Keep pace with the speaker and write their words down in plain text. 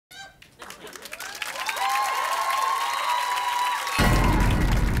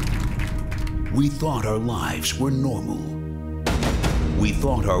We thought our lives were normal. We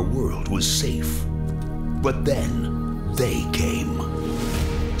thought our world was safe. But then, they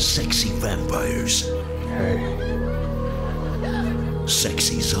came. Sexy vampires. Hey.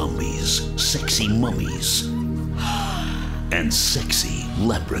 Sexy zombies. Sexy mummies. And sexy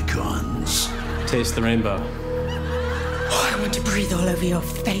leprechauns. Taste the rainbow. Oh, I want to breathe all over your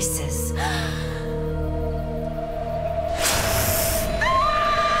faces.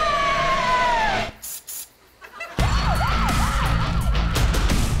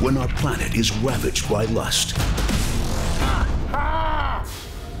 When our planet is ravaged by lust.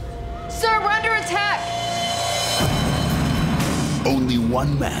 Sir, we're under attack! Only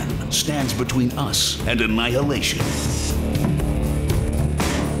one man stands between us and annihilation.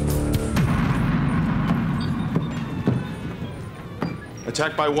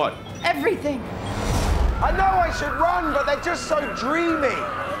 Attacked by what? Everything! I know I should run, but they're just so dreamy.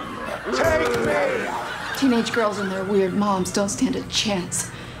 Take me! Teenage girls and their weird moms don't stand a chance.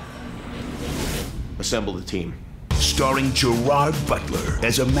 Assemble the team. Starring Gerard Butler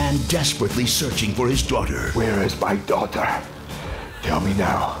as a man desperately searching for his daughter. Where is my daughter? Tell me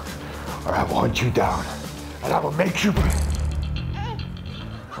now, or I will hunt you down, and I will make you...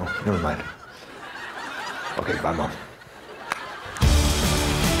 Oh, never mind. Okay, bye, Mom.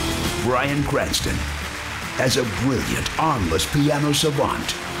 Bryan Cranston as a brilliant, armless piano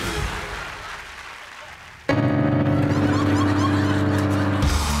savant.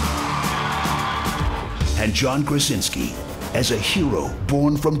 And John Krasinski as a hero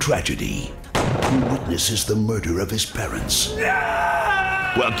born from tragedy who witnesses the murder of his parents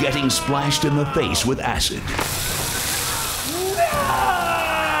while getting splashed in the face with acid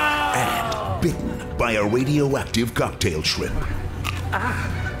and bitten by a radioactive cocktail shrimp.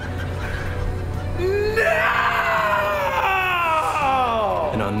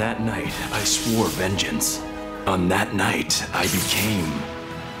 And on that night, I swore vengeance. On that night, I became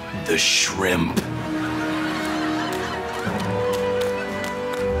the shrimp.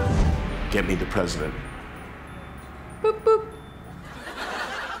 Get me the president. Boop, boop.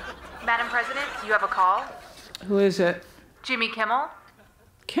 Madam President, you have a call? Who is it? Jimmy Kimmel?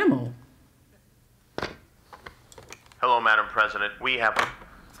 Kimmel? Hello, Madam President. We have a...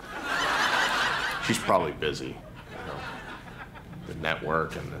 She's probably busy. You know, the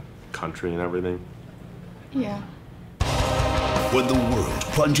network and the country and everything. Yeah. When the world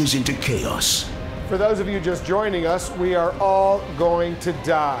plunges into chaos. For those of you just joining us, we are all going to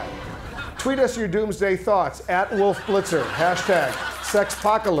die. Tweet us your doomsday thoughts at WolfBlitzer,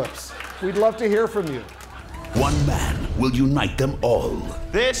 #SexPocalypse. We'd love to hear from you. One man will unite them all.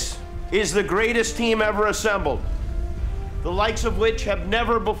 This is the greatest team ever assembled, the likes of which have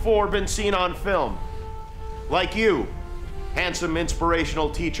never before been seen on film. Like you, handsome, inspirational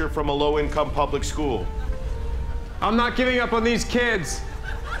teacher from a low-income public school. I'm not giving up on these kids.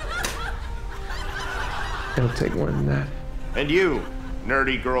 It'll take more than that. And you,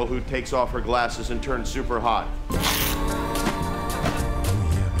 nerdy girl who takes off her glasses and turns super hot.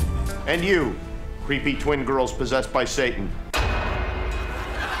 And you, creepy twin girls possessed by Satan.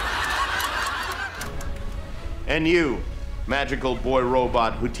 And you, magical boy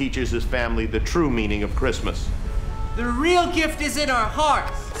robot who teaches his family the true meaning of Christmas. The real gift is in our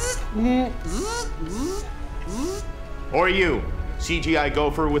hearts. Or you, CGI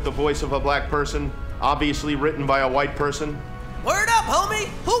gopher with the voice of a black person, obviously written by a white person. Word up, homie!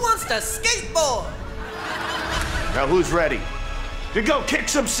 Who wants to skateboard? Now who's ready to go kick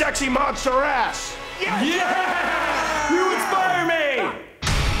some sexy monster ass? Yeah! You inspire me!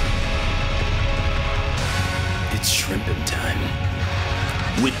 It's shrimping time.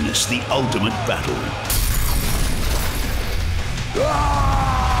 Witness the ultimate battle.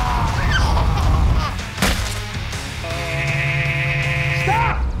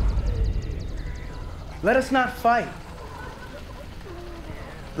 Stop! Let us not fight.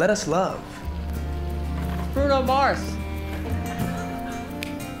 Let us love. Bruno Mars.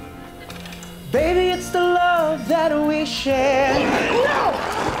 Baby, it's the love that we share. No!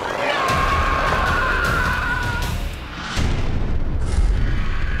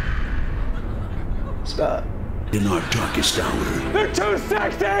 Stop. In our darkest hour. They're too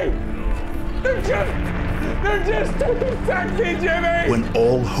sexy! They're just too sexy, Jimmy! When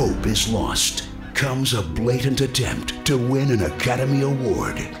all hope is lost, comes a blatant attempt to win an Academy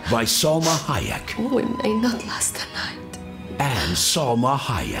Award by Salma Hayek. We may not last a night. And Salma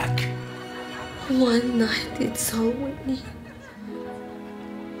Hayek. One night, it's all we need.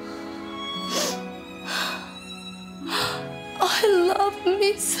 I love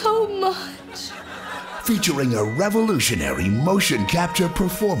me so much. featuring a revolutionary motion capture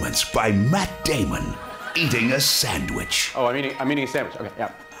performance by Matt Damon eating a sandwich. Oh, I'm eating a sandwich. Okay,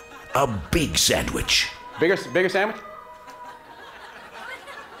 yeah. A big sandwich. Bigger sandwich?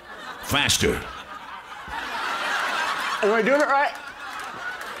 Faster. Am I doing it right?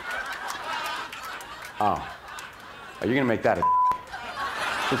 Oh. Oh, you're gonna make that a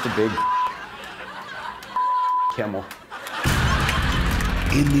just a big camel.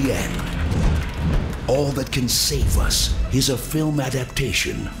 In the end, all that can save us is a film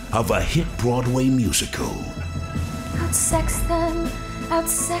adaptation of a hit Broadway musical.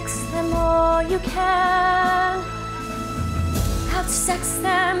 Outsex them all you can. Outsex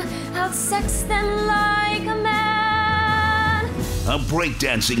them like a man. A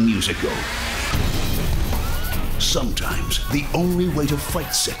breakdancing musical. Sometimes the only way to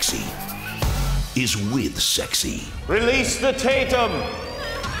fight sexy is with sexy. Release the Tatum!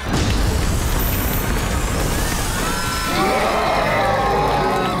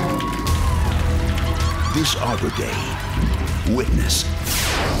 This Arbor Day, witness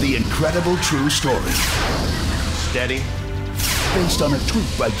the incredible true story. Steady. Based on a tweet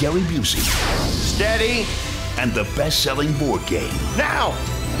by Gary Busey. Steady. And the best-selling board game. Now!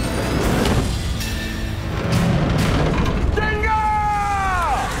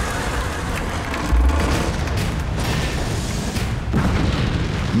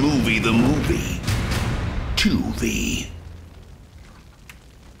 Movie the Movie. To the